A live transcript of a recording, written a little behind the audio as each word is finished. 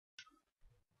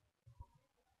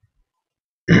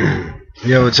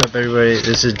Yo, what's up, everybody?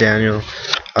 This is Daniel.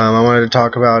 I wanted to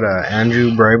talk about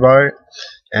Andrew Breitbart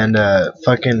and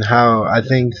fucking how I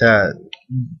think that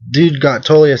dude got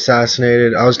totally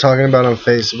assassinated. I was talking about on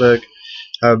Facebook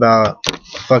about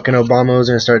fucking Obama was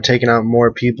gonna start taking out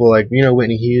more people, like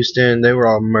Whitney Houston. They were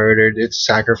all murdered. It's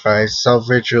sacrifice,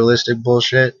 self-ritualistic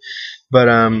bullshit. But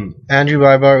Andrew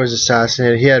Breitbart was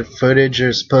assassinated. He had footage,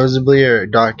 or supposedly, or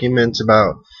documents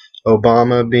about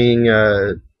Obama being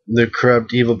the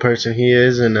corrupt, evil person he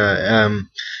is, and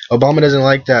Obama doesn't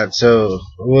like that. So,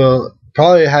 well,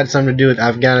 probably had something to do with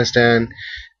Afghanistan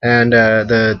and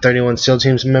the 31 SEAL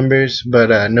Teams members,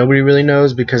 but nobody really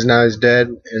knows because now he's dead,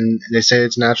 and they say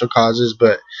it's natural causes,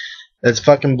 but that's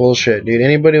fucking bullshit, dude.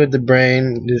 Anybody with the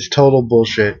brain is total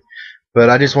bullshit. But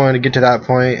I just wanted to get to that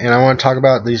point, and I want to talk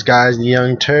about these guys, the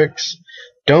Young Turks.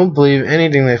 Don't believe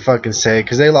anything they fucking say,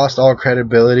 because they lost all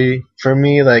credibility for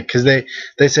me. Like, because they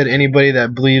said anybody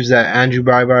that believes that Andrew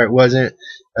Breitbart wasn't,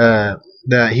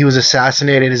 that he was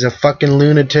assassinated is a fucking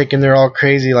lunatic, and they're all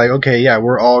crazy. Like, okay, yeah,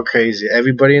 we're all crazy.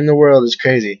 Everybody in the world is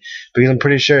crazy, because I'm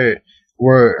pretty sure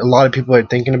a lot of people are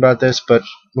thinking about this, but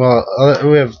well,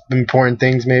 we have important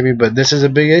things maybe, but this is a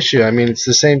big issue. I mean, it's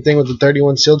the same thing with the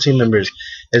 31 SEAL team members.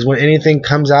 Is when anything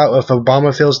comes out, if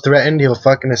Obama feels threatened, he'll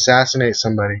fucking assassinate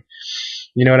somebody.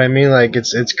 You know what I mean? Like,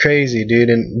 it's crazy, dude.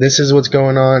 And this is what's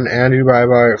going on. Andrew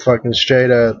Breitbart fucking straight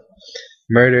up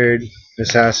murdered,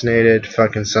 assassinated,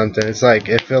 fucking something. It's like,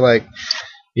 I feel like,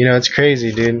 it's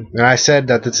crazy, dude. And I said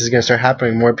that this is gonna start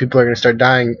happening. More people are gonna start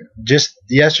dying. Just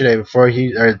yesterday, or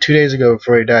 2 days ago,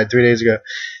 before he died, 3 days ago,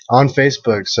 on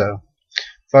Facebook. So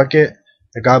fuck it.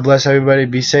 God bless everybody.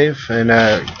 Be safe and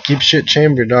keep shit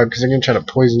chambered, dog, because they're gonna try to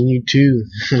poison you too.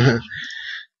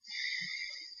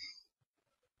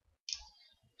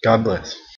 God bless.